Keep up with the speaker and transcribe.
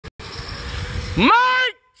Mic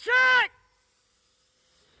check!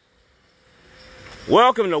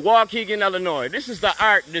 Welcome to Waukegan, Illinois. This is the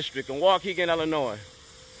art district in Waukegan, Illinois.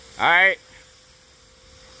 Alright?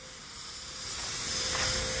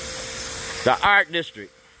 The art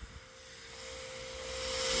district.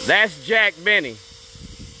 That's Jack Benny.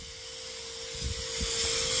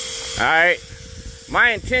 Alright?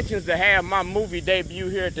 My intention is to have my movie debut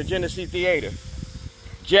here at the Genesee Theater.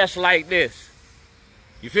 Just like this.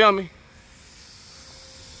 You feel me?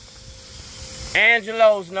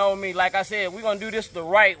 Angelos know me. Like I said, we're going to do this the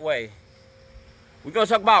right way. We're going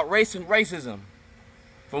to talk about race and racism.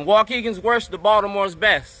 From Waukegan's worst to Baltimore's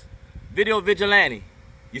best. Video vigilante.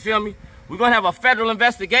 You feel me? We're going to have a federal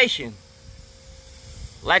investigation.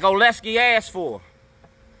 Like Oleski asked for.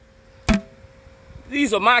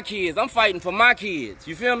 These are my kids. I'm fighting for my kids.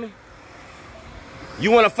 You feel me?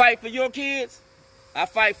 You want to fight for your kids? I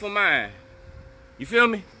fight for mine. You feel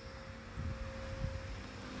me?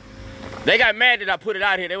 They got mad that I put it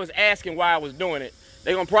out here. They was asking why I was doing it.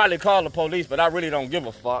 They gonna probably call the police, but I really don't give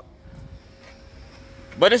a fuck.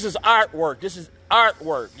 But this is artwork. This is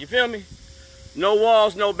artwork. You feel me? No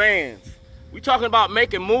walls, no bands. We talking about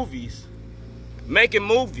making movies. Making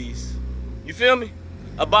movies. You feel me?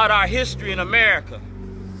 About our history in America.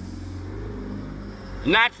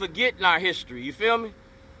 Not forgetting our history. You feel me?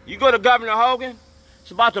 You go to Governor Hogan,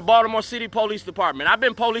 it's about the Baltimore City Police Department. I've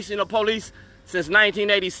been policing the police since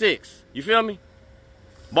 1986. You feel me?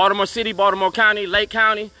 Baltimore City, Baltimore County, Lake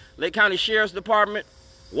County Sheriff's Department,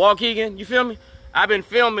 Waukegan. You feel me? I've been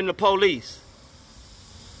filming the police.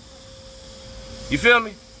 You feel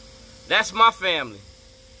me? That's my family.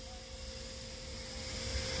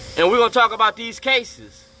 And we're going to talk about these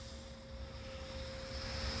cases.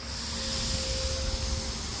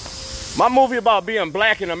 My movie about being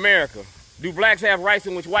black in America. Do blacks have rights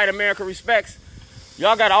in which white America respects?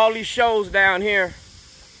 Y'all got all these shows down here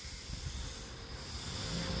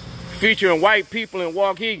featuring white people in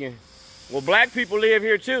Waukegan. Well, black people live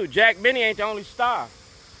here too. Jack Benny ain't the only star.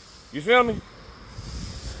 You feel me?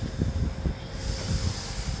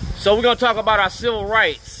 So we're going to talk about our civil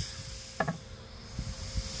rights.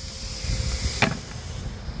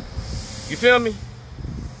 You feel me?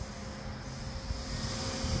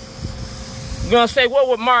 We're going to say, what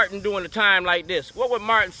would Martin do in a time like this? What would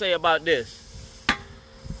Martin say about this?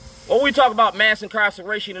 When we talk about mass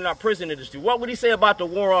incarceration in our prison industry, what would he say about the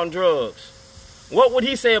war on drugs? What would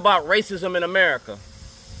he say about racism in America?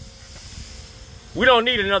 We don't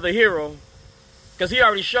need another hero, because he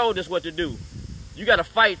already showed us what to do. You got to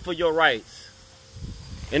fight for your rights.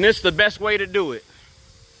 And this is the best way to do it.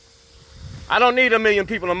 I don't need 1 million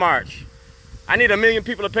people to march. I need 1 million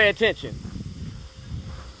people to pay attention.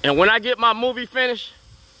 And when I get my movie finished,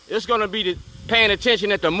 it's going to be paying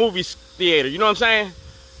attention at the movie theater. You know what I'm saying?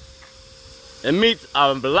 And meet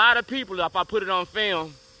a lot of people if I put it on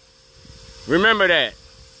film. Remember that.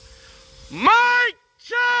 Mic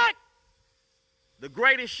check! The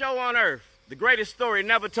greatest show on earth. The greatest story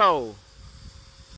never told.